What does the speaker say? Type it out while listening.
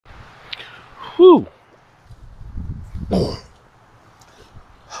Whew.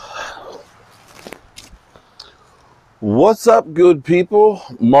 What's up, good people?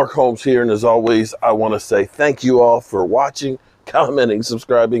 Mark Holmes here, and as always, I want to say thank you all for watching, commenting,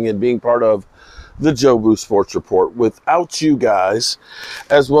 subscribing, and being part of the Jobu Sports Report. Without you guys,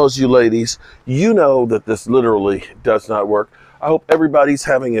 as well as you ladies, you know that this literally does not work. I hope everybody's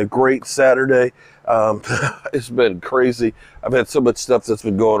having a great Saturday. It's been crazy. I've had so much stuff that's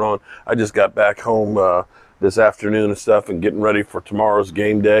been going on. I just got back home this afternoon and stuff and getting ready for tomorrow's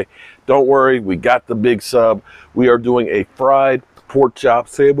game day. Don't worry, we got the big sub. We are doing a fried pork chop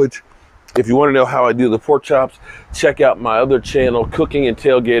sandwich. If you want to know how I do the pork chops, check out my other channel, Cooking and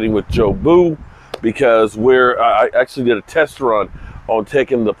Tailgating with Jobu, because I actually did a test run on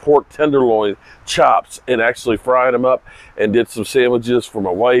taking the pork tenderloin chops and actually frying them up, and did some sandwiches for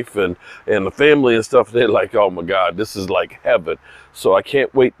my wife and the family and stuff. They're like, oh my God, this is like heaven. So I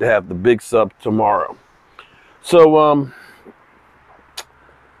can't wait to have the big sub tomorrow. So,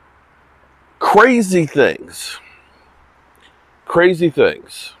 crazy things.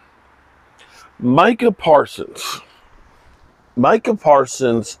 Micah Parsons,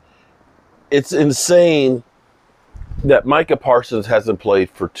 it's insane that Micah Parsons hasn't played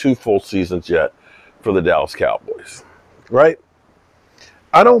for 2 full seasons yet for the Dallas Cowboys, right?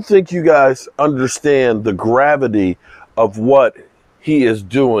 I don't think you guys understand the gravity of what he is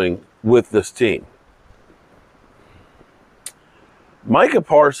doing with this team. Micah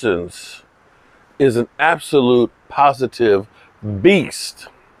Parsons is an absolute positive beast.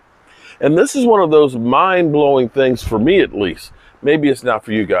 And this is one of those mind-blowing things for me, at least. Maybe it's not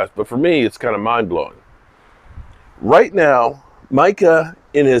for you guys, but for me, it's kind of mind-blowing. Right now, Micah,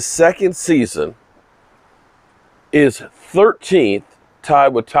 in his 2nd season, is 13th, tied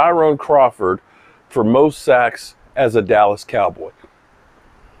with Tyrone Crawford for most sacks as a Dallas Cowboy.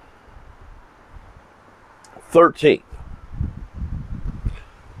 13th.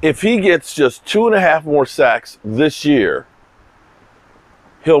 If he gets just 2.5 more sacks this year,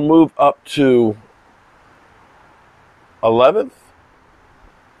 he'll move up to 11th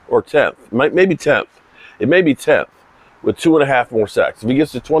or 10th. Maybe 10th. It may be 10th with 2.5 more sacks. If he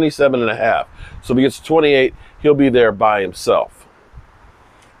gets to 27.5, so if he gets to 28, he'll be there by himself.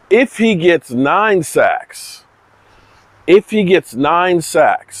 If he gets 9 sacks,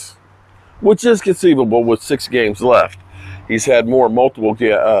 which is conceivable with 6 games left, he's had more multiple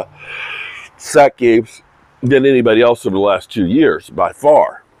sack games than anybody else over the last 2 years, by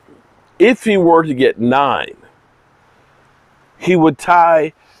far. If he were to get 9, he would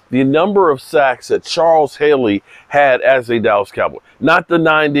tie the number of sacks that Charles Haley had as a Dallas Cowboy. Not the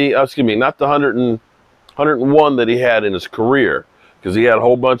 101 that he had in his career, because he had a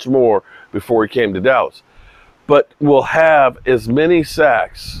whole bunch more before he came to Dallas. But will have as many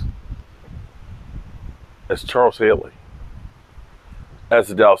sacks as Charles Haley as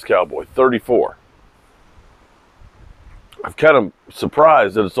the Dallas Cowboy, 34. I'm kind of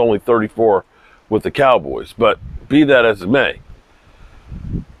surprised that it's only 34 with the Cowboys, but be that as it may.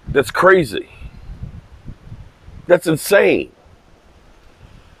 That's crazy. That's insane.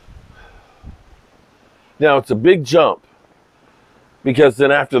 Now, it's a big jump, because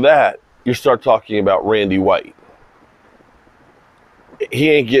then after that, you start talking about Randy White. He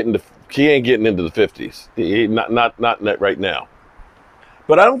ain't getting into the 50s. Not right now.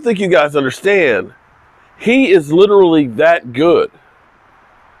 But I don't think you guys understand, he is literally that good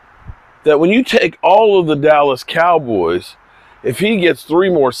that when you take all of the Dallas Cowboys, if he gets 3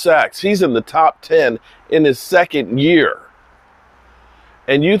 more sacks, he's in the top 10 in his 2nd year.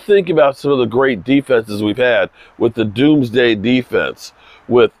 And you think about some of the great defenses we've had with the Doomsday defense,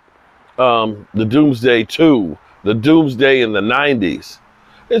 with the Doomsday 2, the Doomsday in the 90s.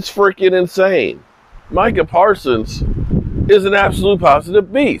 It's freaking insane. Micah Parsons is an absolute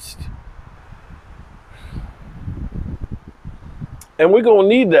positive beast. And we're going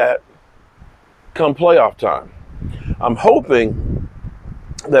to need that come playoff time. I'm hoping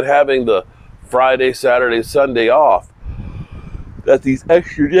that having the Friday, Saturday, Sunday off, that these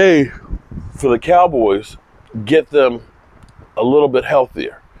extra days for the Cowboys get them a little bit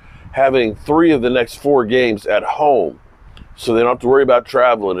healthier. Having 3 of the next 4 games at home, so they don't have to worry about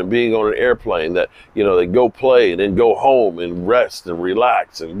traveling and being on an airplane, that, you know, they go play and then go home and rest and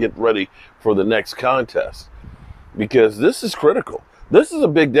relax and get ready for the next contest. Because this is critical. This is a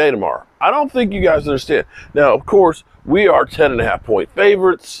big day tomorrow. I don't think you guys understand. Now, of course, we are 10.5-point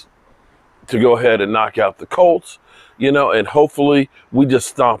favorites to go ahead and knock out the Colts, you know, and hopefully we just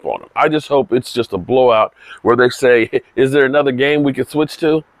stomp on them. I just hope it's just a blowout where they say, is there another game we could switch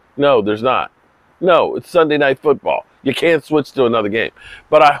to? No, there's not. No, it's Sunday Night Football. You can't switch to another game.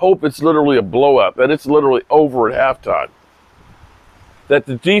 But I hope it's literally a blowout, that it's literally over at halftime, that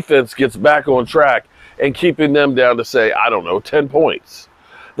the defense gets back on track and keeping them down to, say, I don't know, 10 points.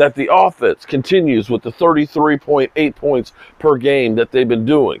 That the offense continues with the 33.8 points per game that they've been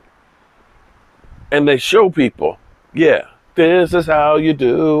doing. And they show people, yeah, this is how you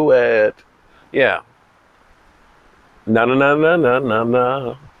do it. Yeah. No, no, no, no, no, no,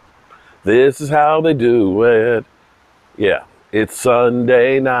 no. This is how they do it. Yeah. It's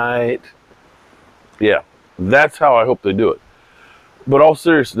Sunday night. Yeah. That's how I hope they do it. But all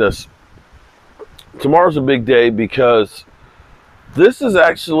seriousness, tomorrow's a big day because this is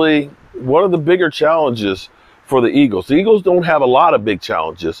actually one of the bigger challenges for the Eagles. The Eagles don't have a lot of big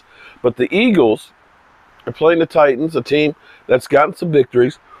challenges, but the Eagles are playing the Titans, a team that's gotten some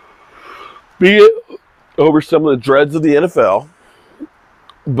victories, be it over some of the dreads of the NFL,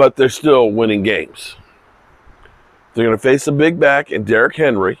 but they're still winning games. They're going to face a big back in Derrick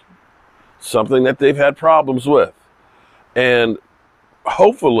Henry, something that they've had problems with. And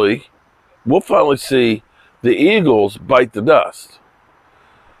hopefully, we'll finally see the Eagles bite the dust.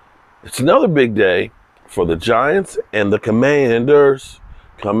 It's another big day for the Giants and the Commanders.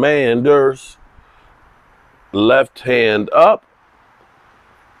 Commanders, left hand up,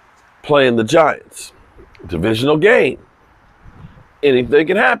 playing the Giants. Divisional game. Anything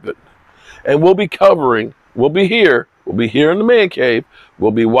can happen. And we'll be covering, we'll be here in the man cave. We'll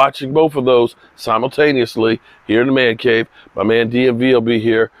be watching both of those simultaneously here in the man cave. My man DMV will be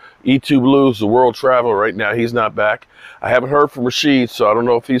here. E2 Blues, the world traveler right now, he's not back. I haven't heard from Rashid, so I don't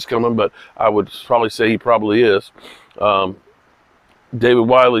know if he's coming, but I would probably say he probably is. David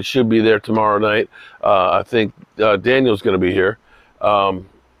Wiley should be there tomorrow night. I think Daniel's going to be here.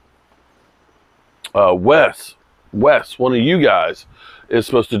 Wes, one of you guys, is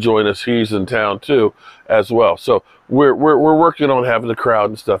supposed to join us. He's in town too, as well. So we're working on having the crowd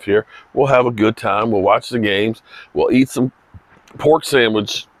and stuff here. Will have a good time. We'll watch the games. We'll eat some pork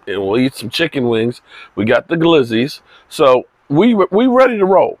sandwich and we'll eat some chicken wings. We got the glizzies. So we ready to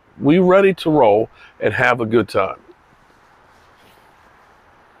roll. We ready to roll and have a good time.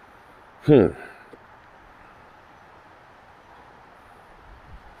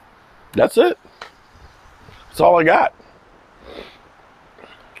 That's it. That's all I got.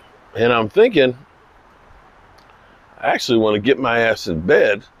 And I'm thinking, I actually want to get my ass in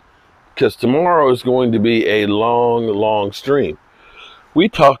bed because tomorrow is going to be a long, long stream. We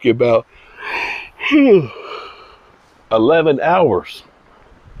talk about 11 hours.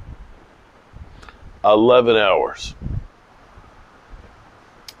 11 hours.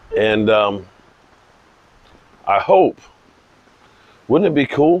 And I hope, wouldn't it be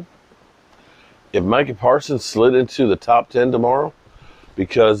cool if Micah Parsons slid into the top 10 tomorrow?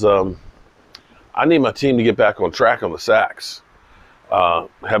 Because I need my team to get back on track on the sacks.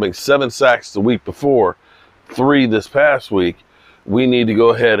 Having 7 sacks the week before, 3 this past week, we need to go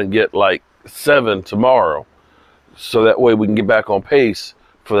ahead and get like 7 tomorrow. So that way we can get back on pace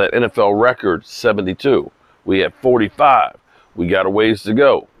for that NFL record 72. We have 45. We got a ways to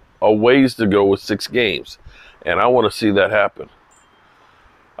go. A ways to go with 6 games. And I want to see that happen.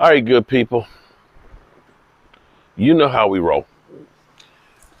 All right, good people. You know how we roll.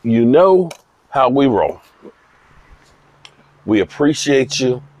 You know how we roll. We appreciate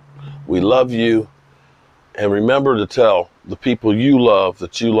you. We love you. And remember to tell the people you love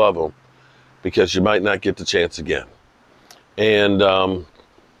that you love them, because you might not get the chance again. And I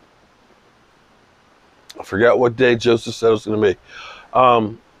forgot what day Joseph said it was going to be.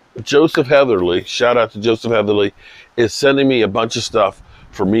 Joseph Heatherly, shout out to Joseph Heatherly, is sending me a bunch of stuff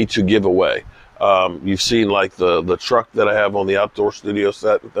for me to give away. You've seen like the truck that I have on the outdoor studio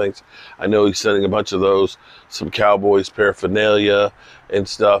set and things. I know he's sending a bunch of those, some Cowboys paraphernalia and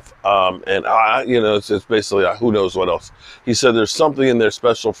stuff. And it's basically who knows what else. He said there's something in there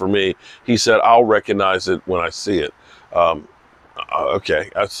special for me. He said I'll recognize it when I see it. Okay,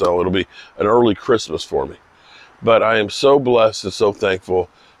 so it'll be an early Christmas for me. But I am so blessed and so thankful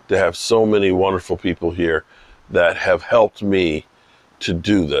to have so many wonderful people here that have helped me to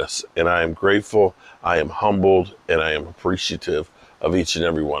do this. And I am grateful, I am humbled, and I am appreciative of each and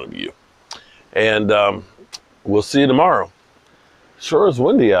every one of you. And we'll see you tomorrow. Sure is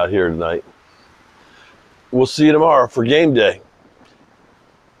windy out here tonight. We'll see you tomorrow for game day.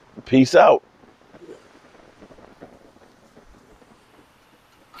 Peace out.